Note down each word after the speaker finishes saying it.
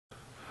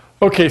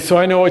Okay, so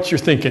I know what you're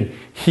thinking.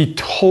 He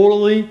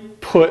totally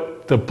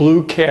put the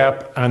blue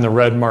cap on the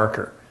red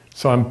marker.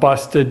 So I'm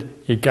busted,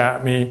 you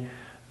got me.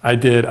 I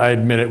did, I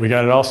admit it. We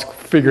got it all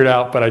figured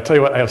out, but I tell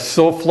you what, I was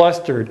so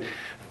flustered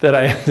that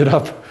I ended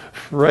up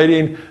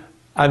writing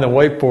on the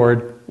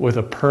whiteboard with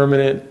a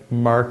permanent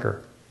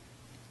marker.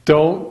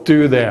 Don't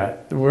do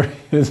that.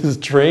 This is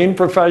trained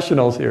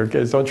professionals here,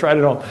 kids. Don't try it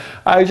at home.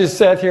 I just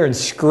sat here and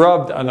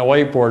scrubbed on the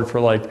whiteboard for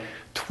like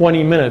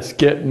 20 minutes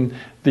getting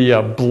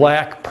the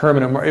black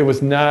permanent marker. It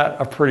was not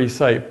a pretty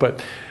sight,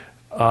 but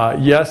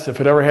yes, if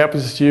it ever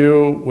happens to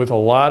you with a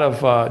lot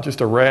of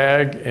just a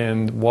rag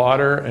and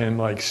water and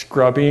like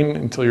scrubbing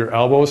until your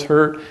elbows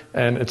hurt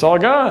and it's all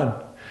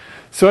gone.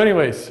 So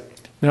anyways,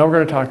 now we're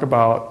going to talk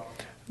about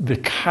the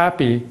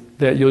copy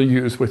that you'll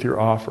use with your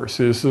offer.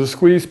 So this is a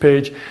squeeze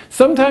page.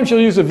 Sometimes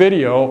you'll use a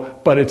video,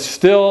 but it's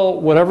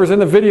still, whatever's in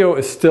the video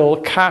is still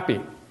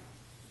copy.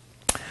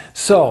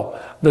 So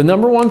the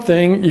number one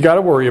thing you got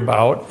to worry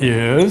about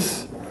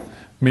is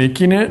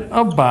making it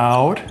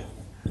about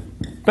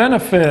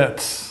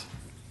benefits.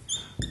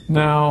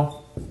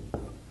 Now,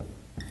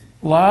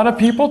 a lot of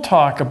people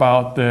talk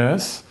about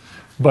this,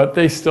 but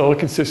they still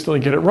consistently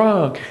get it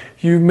wrong.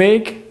 You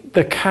make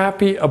the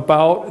copy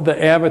about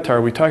the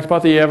avatar. We talked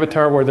about the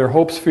avatar where their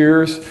hopes,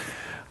 fears,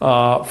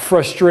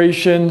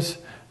 frustrations,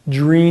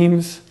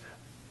 dreams.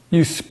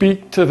 You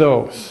speak to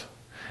those.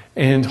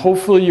 And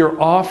hopefully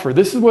your offer,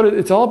 this is what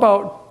it's all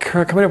about,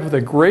 coming up with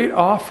a great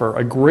offer,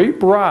 a great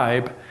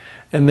bribe,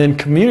 and then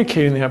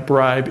communicating that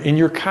bribe in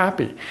your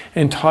copy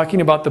and talking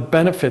about the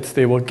benefits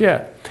they will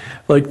get.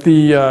 Like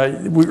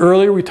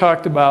earlier we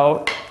talked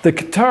about the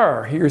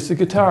guitar. Here's the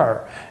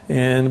guitar.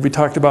 And we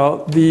talked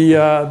about the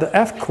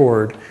F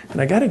chord.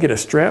 And I got to get a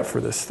strap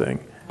for this thing.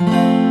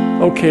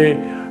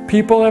 Okay,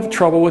 people have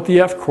trouble with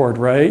the F chord,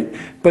 right?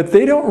 But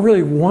they don't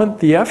really want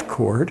the F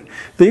chord.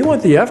 They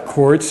want the F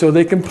chord so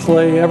they can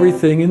play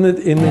everything in the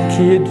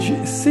key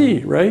of C,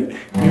 right?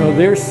 You know,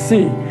 there's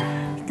C.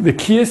 The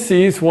key of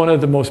C is one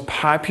of the most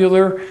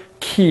popular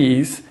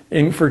keys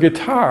for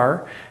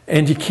guitar,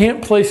 and you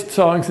can't play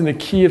songs in the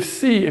key of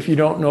C if you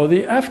don't know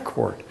the F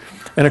chord.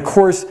 And of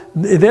course,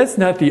 that's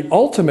not the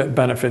ultimate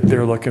benefit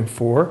they're looking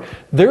for.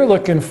 They're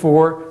looking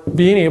for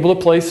being able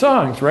to play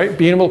songs, right?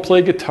 Being able to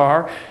play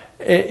guitar,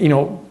 you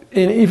know,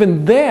 and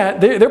even that,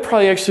 they're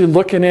probably actually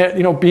looking at,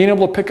 you know, being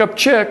able to pick up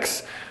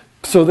chicks.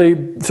 So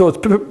it's,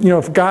 you know,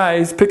 if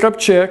guys pick up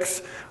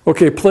chicks,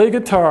 okay, play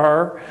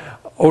guitar,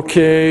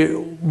 okay,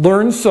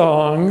 learn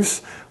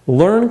songs,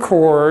 learn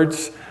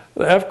chords,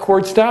 the F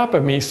chord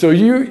stopping me. So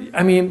your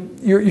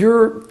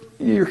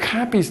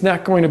copy's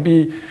not going to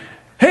be,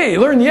 hey,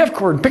 learn the F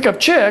chord and pick up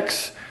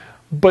chicks,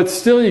 but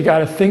still you got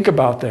to think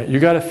about that. You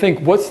got to think,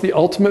 what's the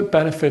ultimate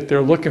benefit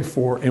they're looking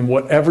for in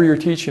whatever you're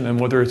teaching them,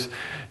 whether it's,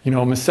 you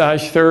know,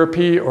 massage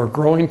therapy or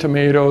growing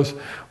tomatoes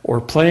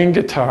or playing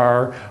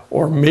guitar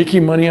or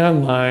making money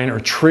online or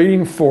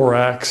trading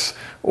Forex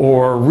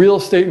or real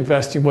estate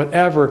investing,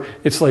 whatever.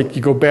 It's like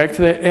you go back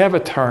to that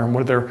avatar and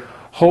what are their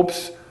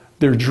hopes,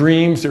 their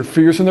dreams, their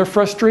fears, and their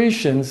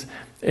frustrations.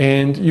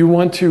 And you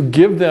want to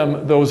give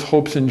them those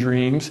hopes and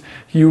dreams.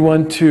 You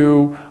want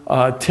to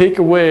take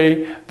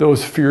away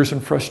those fears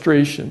and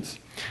frustrations.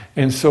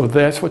 And so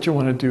that's what you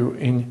want to do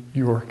in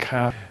your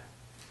copy.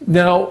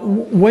 Now,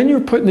 when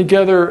you're putting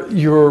together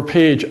your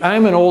page,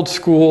 I'm an old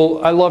school,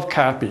 I love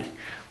copy.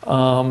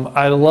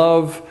 I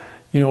love,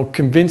 you know,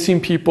 convincing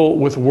people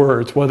with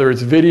words, whether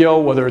it's video,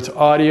 whether it's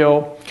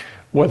audio,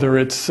 whether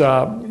it's, you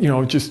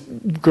know, just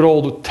good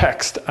old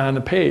text on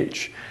the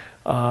page.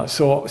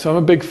 So I'm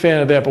a big fan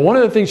of that. But one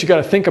of the things you got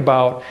to think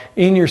about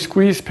in your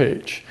squeeze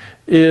page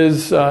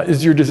is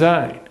your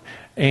design.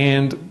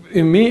 And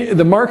in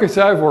the markets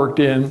I've worked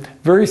in,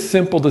 very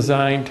simple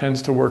design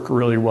tends to work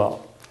really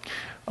well.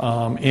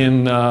 You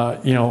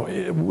know,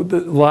 a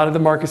lot of the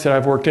markets that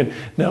I've worked in.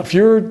 Now, if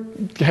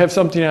you have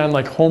something on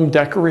like home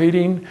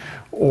decorating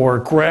or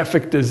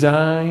graphic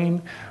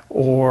design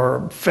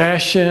or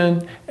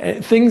fashion,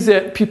 things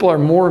that people are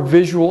more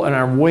visual and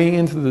are way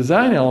into the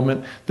design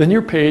element, then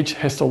your page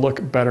has to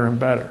look better and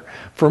better.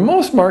 For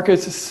most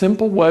markets,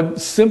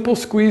 simple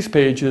squeeze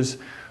pages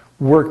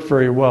work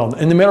very well.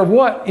 And no matter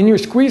what, in your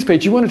squeeze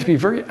page, you want it to be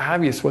very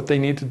obvious what they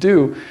need to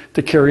do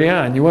to carry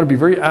on. You want to be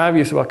very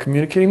obvious about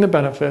communicating the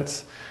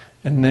benefits,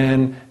 and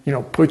then, you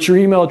know, put your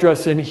email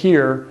address in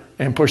here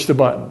and push the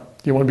button.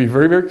 You want to be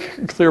very, very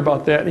clear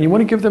about that, and you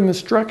want to give them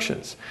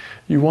instructions.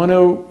 You want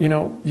to, you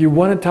know, you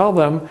want to tell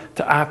them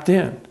to opt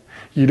in.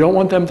 You don't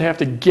want them to have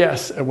to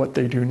guess at what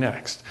they do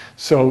next.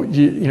 So,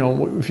 you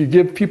know, if you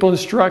give people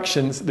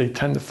instructions, they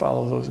tend to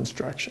follow those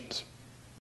instructions.